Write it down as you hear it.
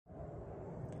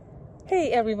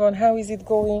Hey everyone, how is it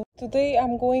going? Today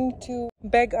I'm going to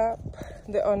bag up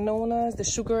the Annonas, the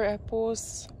sugar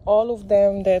apples, all of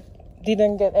them that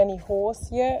didn't get any holes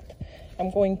yet. I'm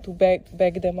going to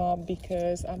bag them up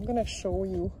because I'm gonna show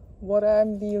you what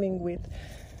I'm dealing with.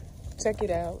 Check it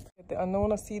out. The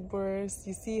Annona seed burrs,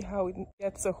 you see how it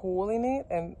gets a hole in it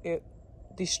and it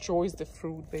destroys the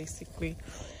fruit basically.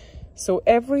 So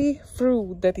every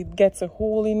fruit that it gets a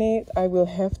hole in it, I will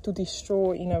have to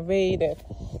destroy in a way that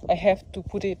I have to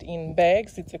put it in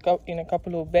bags. It's in a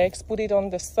couple of bags, put it on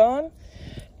the sun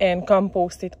and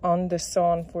compost it on the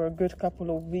sun for a good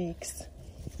couple of weeks.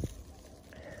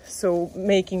 So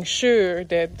making sure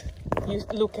that you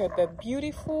look at that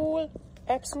beautiful,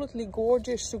 absolutely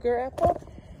gorgeous sugar apple,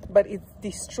 but it's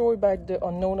destroyed by the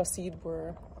Annona seed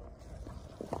burr.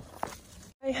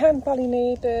 I hand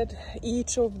pollinated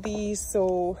each of these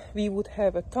so we would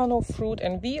have a ton of fruit,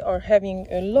 and we are having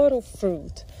a lot of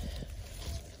fruit.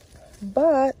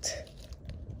 But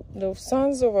the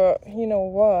sons of a, you know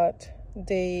what,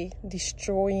 they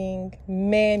destroying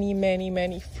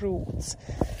many fruits.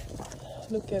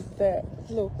 Look at that.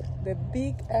 Look, the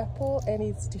big apple and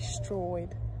it's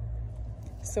destroyed.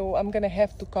 So I'm gonna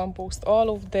have to compost all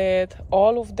of that,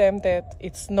 all of them that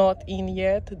it's not in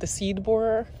yet, the seed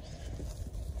borer.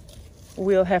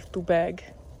 We'll have to bag.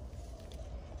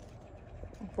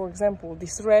 For example,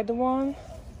 this red one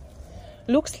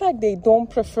looks like they don't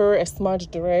prefer as much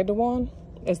the red one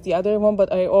as the other one,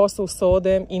 but I also saw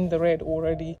them in the red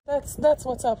already. That's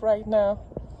what's up right now.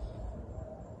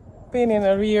 Pain in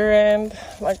the rear end.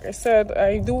 Like I said,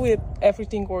 I do it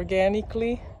everything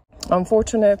organically.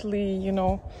 Unfortunately, you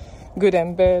know, good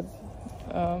and bad,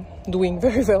 doing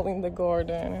very well in the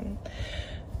garden. And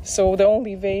so the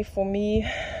only way for me,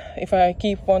 if I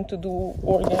want to do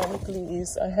organically,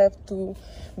 is I have to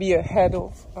be ahead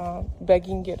of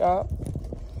bagging it up,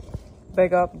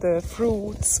 bag up the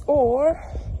fruits, or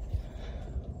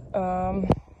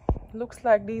looks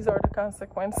like these are the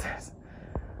consequences.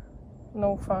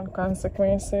 No fun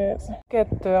consequences. Look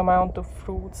at the amount of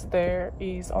fruits there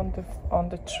is on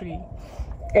the tree,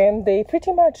 and they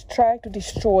pretty much try to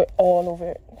destroy all of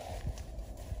it.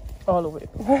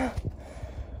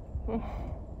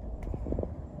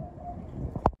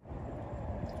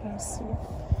 Let's see.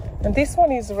 And this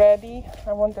one is ready.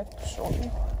 I wanted to show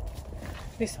you.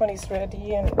 This one is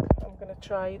ready and I'm gonna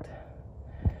try it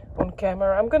on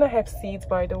camera. I'm gonna have seeds,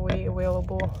 by the way,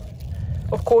 available.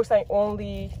 Of course, I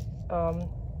only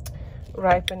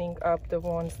ripening up the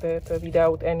ones that are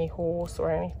without any holes or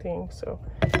anything. So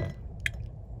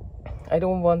I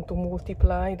don't want to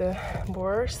multiply the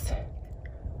burrs.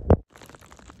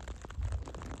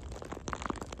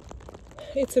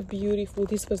 It's a beautiful,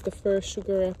 this was the first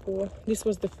sugar apple. This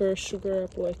was the first sugar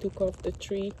apple I took off the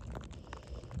tree.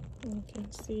 You can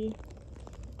see.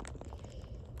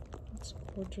 It's a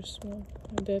gorgeous one.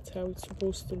 And that's how it's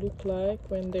supposed to look like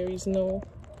when there is no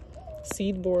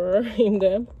seed borer in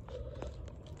them.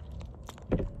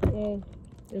 Oh,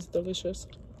 it's delicious.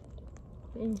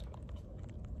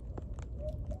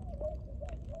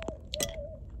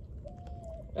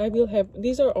 I will have,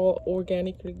 these are all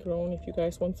organically grown. If you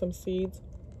guys want some seeds,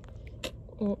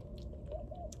 you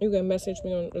can message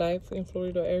me on live in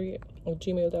Florida area or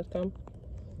gmail.com,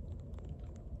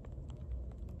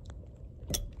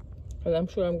 and I'm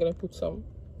sure I'm gonna put some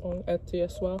on Etsy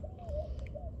as well.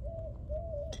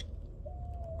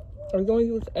 I don't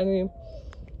use any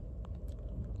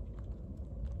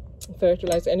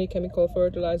fertilizer, any chemical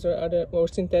fertilizer other or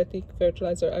synthetic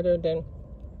fertilizer other than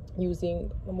using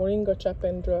moringa chop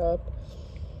and drop,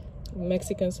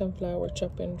 Mexican sunflower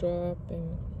chop and drop,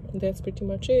 and that's pretty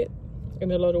much it.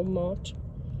 And a lot of mulch.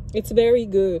 It's very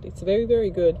good. It's very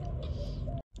good.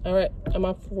 All right, I'm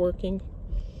up for working,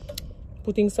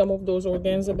 putting some of those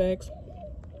organza bags.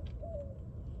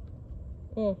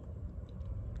 I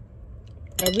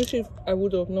wish I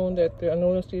would have known that the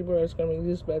Annona seed burr is going to be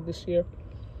this bad this year.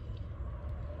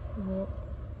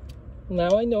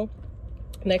 Now I know.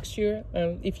 Next year,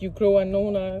 and if you grow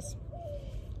Annonas,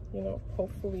 you know,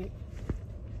 hopefully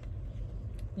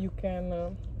you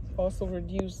can also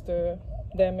reduce the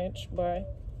damage by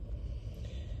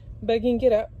bagging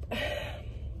it up.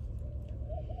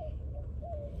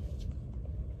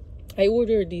 I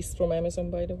ordered these from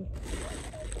Amazon, by the way.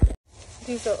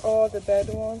 These are all the bad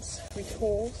ones with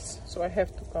holes, so I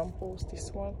have to compost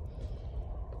this one.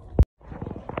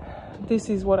 This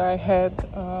is what I had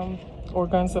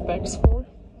organza bags for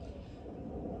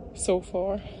so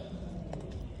far,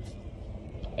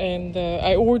 and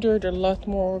I ordered a lot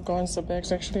more organza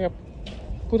bags. Actually, I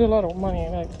put a lot of money,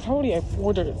 like probably I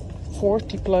ordered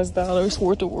 $40+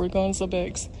 worth of organza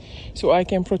bags so I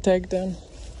can protect them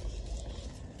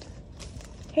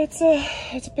It's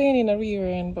a pain in the rear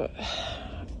end, but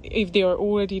if they are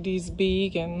already this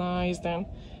big and nice, then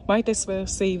might as well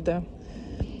save them.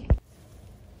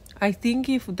 I think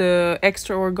if the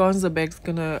extra organza bag's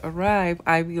gonna arrive,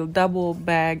 I will double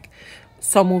bag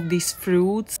some of these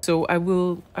fruits. So I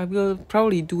will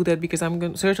probably do that because I'm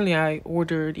gonna certainly I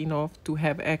ordered enough to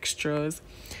have extras.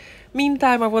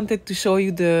 Meantime, I wanted to show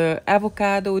you the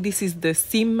avocado. This is the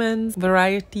Simmons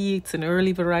variety. It's an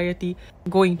early variety.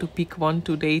 I'm going to pick one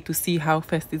today to see how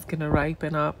fast it's gonna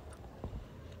ripen up.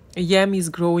 A yam is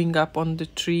growing up on the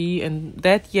tree, and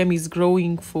that yam is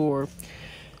growing for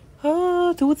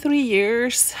 2-3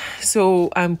 years. So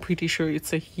I'm pretty sure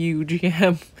it's a huge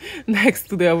yam next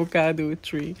to the avocado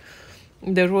tree.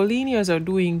 The Rollinias are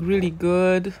doing really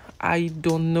good. I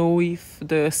don't know if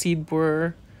the seed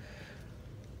borer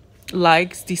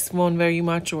likes this one very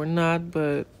much or not,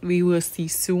 but we will see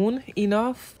soon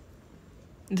enough.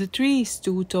 The tree is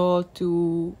too tall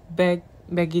to bag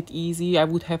it easy. I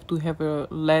would have to have a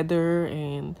ladder,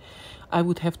 and I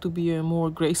would have to be a more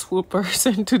graceful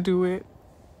person to do it.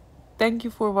 Thank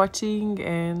you for watching,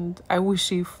 and I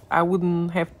wish if I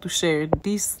wouldn't have to share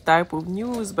this type of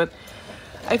news, but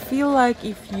I feel like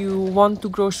if you want to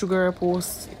grow sugar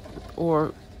apples,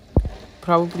 or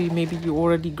probably maybe you're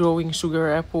already growing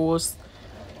sugar apples,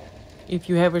 if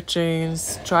you have a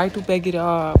chance, try to bag it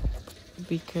up,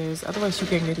 because otherwise you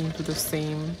can get into the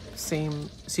same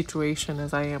situation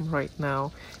as I am right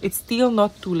now. It's still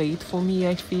not too late for me.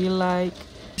 I feel like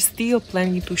still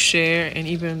planning to share and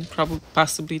even probably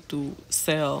possibly to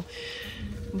sell,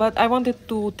 but I wanted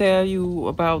to tell you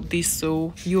about this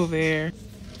so you're aware.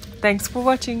 Thanks for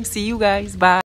watching. See you guys. Bye.